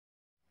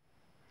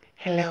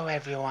Hello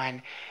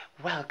everyone,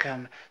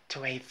 welcome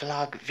to a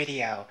vlog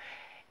video.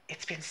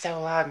 It's been so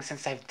long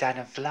since I've done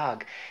a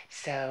vlog,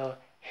 so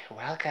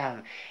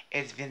welcome.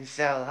 It's been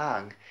so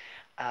long.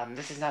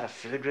 This is not a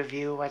food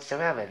review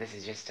whatsoever, this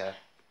is just a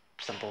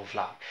simple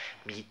vlog.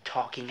 Me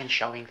talking and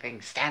showing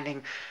things,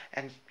 standing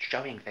and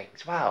showing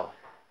things. Wow,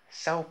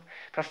 so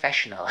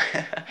professional.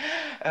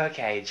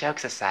 Okay,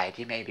 jokes aside,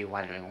 you may be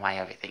wondering why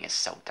everything is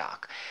so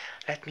dark.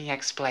 Let me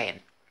explain.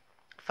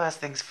 First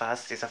things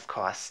first is, of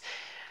course,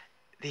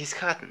 these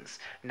curtains.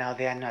 Now,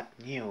 they are not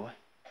new.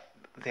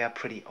 They are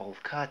pretty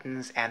old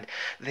curtains, and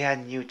they are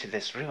new to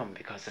this room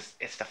because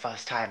it's the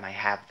first time I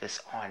have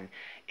this on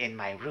in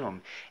my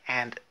room,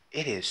 and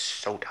it is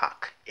so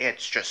dark.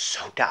 It's just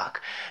so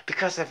dark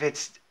because of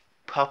its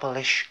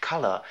purplish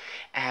color,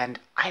 and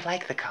I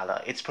like the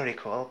color. It's pretty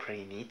cool,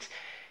 pretty neat.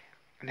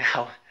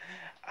 Now,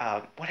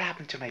 what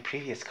happened to my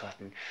previous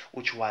curtain,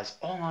 which was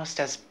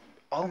almost as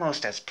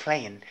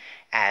plain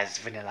as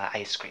vanilla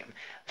ice cream?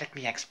 Let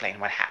me explain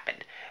what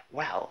happened.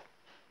 Well,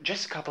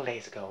 just a couple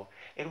days ago,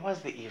 it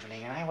was the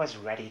evening, and I was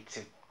ready to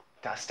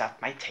dust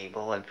up my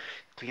table and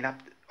clean up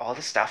all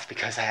the stuff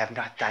because I have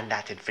not done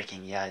that in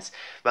freaking years.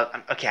 Well,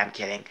 okay, I'm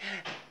kidding.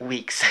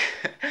 Weeks.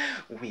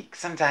 Weeks.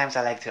 Sometimes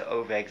I like to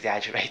over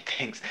exaggerate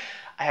things.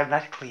 I have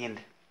not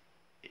cleaned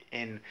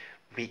in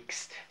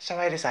weeks, so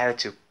I decided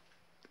to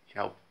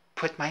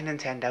put my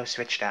Nintendo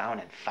Switch down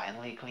and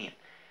finally clean.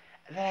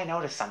 And then I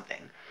noticed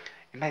something.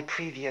 In my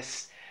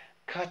previous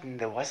curtain,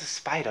 there was a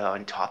spider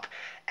on top,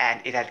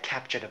 and it had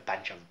captured a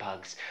bunch of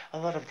bugs, a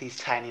lot of these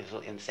tiny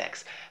little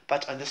insects.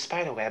 But on the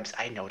spider webs,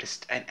 I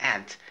noticed an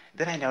ant.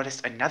 Then I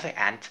noticed another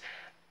ant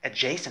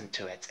adjacent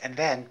to it, and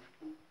then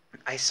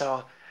I saw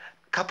a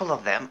couple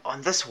of them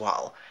on this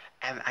wall,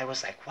 and I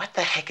was like, what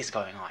the heck is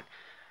going on?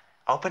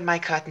 Opened my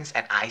curtains,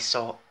 and I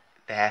saw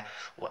there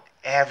were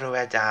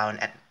everywhere down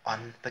and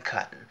on the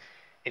curtain.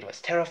 It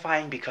was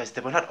terrifying because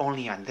they were not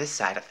only on this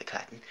side of the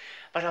curtain,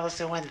 but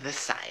also on this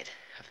side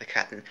of the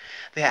curtain.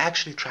 They are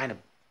actually trying to,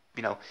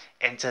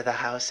 enter the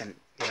house and,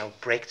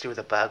 break through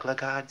the burglar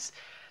guards.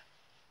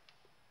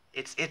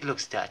 It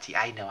looks dirty.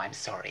 I know. I'm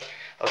sorry.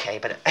 Okay,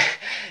 but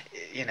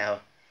you know,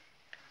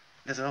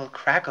 there's a little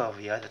crack over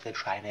here that they're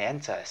trying to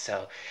enter.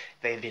 So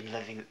they've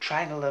been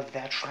trying to live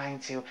there, trying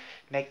to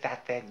make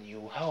that their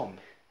new home.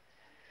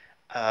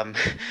 Um,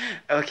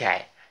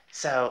 okay,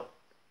 so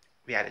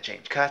we had to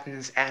change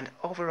curtains, and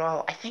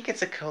overall, I think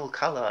it's a cool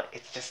color.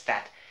 It's just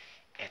that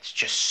it's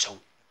just so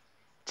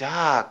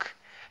dark.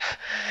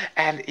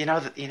 And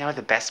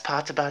the best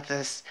part about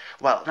this?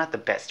 Well, not the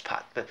best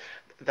part, but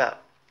the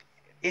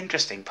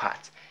interesting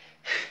part.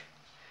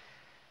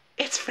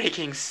 It's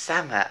freaking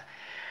summer.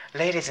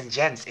 Ladies and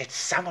gents, it's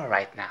summer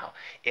right now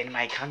in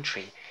my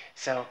country.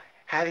 So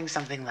having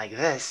something like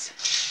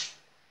this,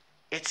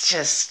 it's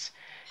just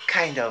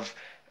kind of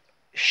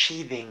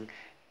sheathing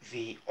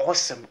the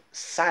awesome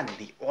sun,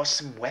 the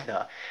awesome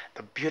weather,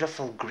 the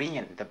beautiful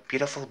green, the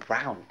beautiful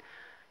brown,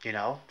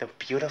 the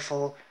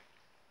beautiful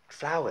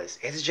flowers.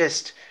 It's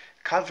just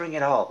covering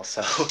it all.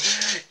 So,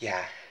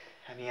 yeah.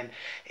 I mean,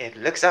 it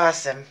looks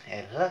awesome.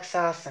 It looks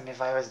awesome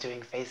if I was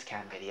doing face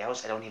cam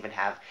videos. I don't even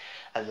have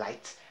a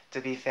light,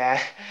 to be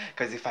fair,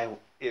 because if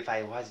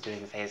I was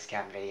doing face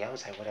cam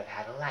videos, I would have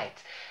had a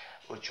light,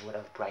 which would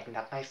have brightened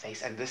up my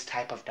face, and this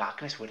type of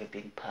darkness would have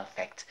been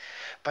perfect.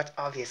 But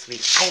obviously,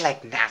 I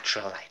like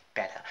natural light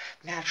better.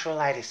 Natural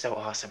light is so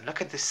awesome.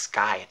 Look at the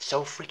sky. It's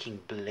so freaking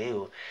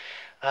blue.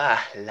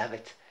 Ah, love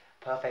it.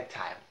 Perfect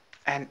time.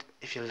 And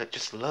if you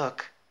just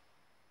look,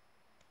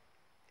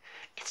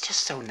 it's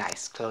just so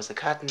nice. Close the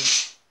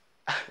curtains.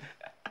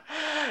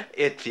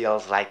 It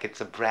feels like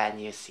it's a brand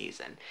new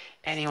season.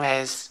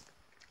 Anyways,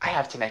 I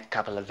have to make a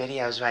couple of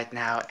videos right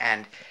now,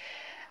 and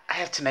I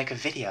have to make a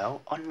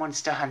video on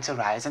Monster Hunter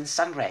Rise and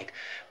Sunbreak,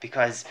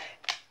 because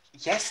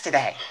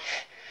yesterday,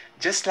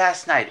 just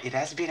last night, it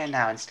has been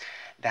announced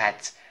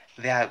that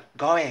they are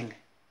going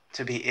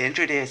to be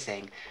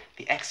introducing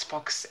the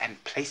Xbox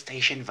and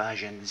PlayStation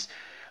versions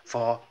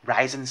for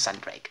Rise and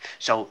Sunbreak.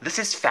 So this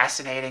is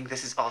fascinating.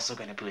 This is also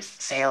going to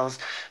boost sales,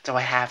 so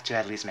I have to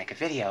at least make a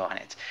video on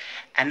it.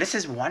 And this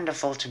is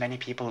wonderful to many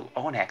people who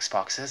own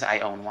Xboxes. I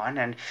own one,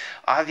 and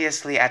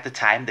obviously at the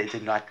time they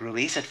did not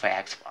release it for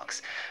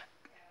Xbox.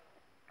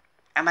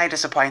 Am I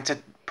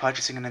disappointed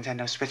purchasing a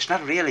Nintendo Switch?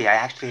 Not really. I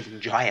actually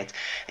enjoy it.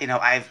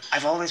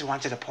 I've always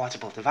wanted a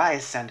portable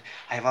device, and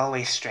I've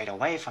always strayed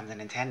away from the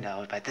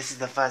Nintendo, but this is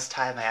the first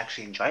time I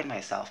actually enjoyed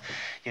myself,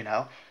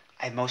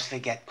 I mostly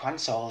get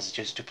consoles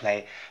just to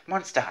play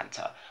Monster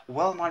Hunter.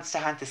 Will Monster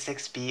Hunter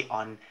 6 be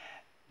on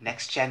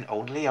next gen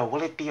only, or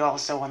will it be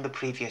also on the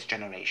previous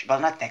generation? Well,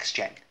 not next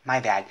gen. My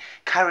bad.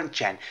 Current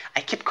gen.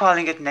 I keep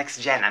calling it next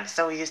gen. I'm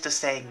so used to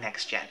saying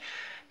next gen.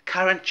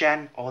 Current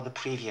gen or the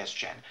previous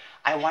gen.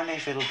 I wonder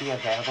if it'll be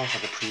available for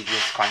the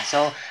previous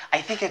console.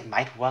 I think it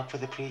might work for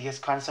the previous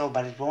console,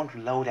 but it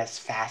won't load as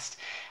fast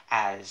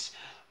as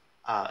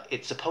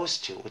it's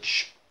supposed to,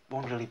 which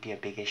won't really be a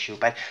big issue.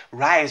 But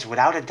Rise,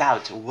 without a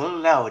doubt, will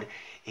load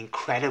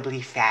incredibly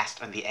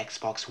fast on the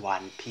Xbox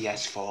One,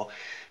 PS4,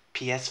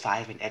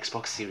 PS5, and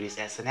Xbox Series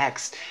S and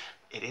X.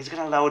 it is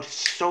gonna load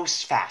so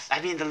fast.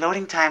 I mean, the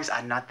loading times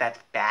are not that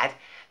bad.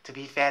 To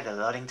be fair, the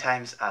loading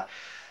times are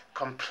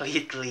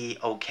completely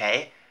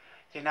okay.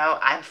 You know,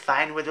 I'm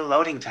fine with the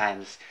loading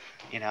times.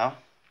 You know,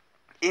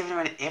 even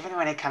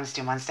when it comes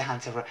to Monster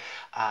Hunter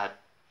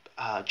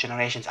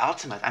Generations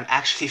Ultimate, I'm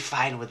actually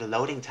fine with the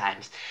loading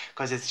times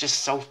because it's just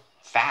so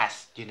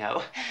fast, you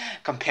know,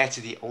 compared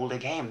to the older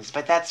games.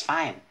 But that's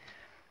fine.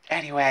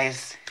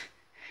 Anyways,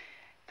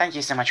 thank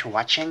you so much for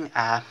watching.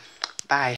 Bye.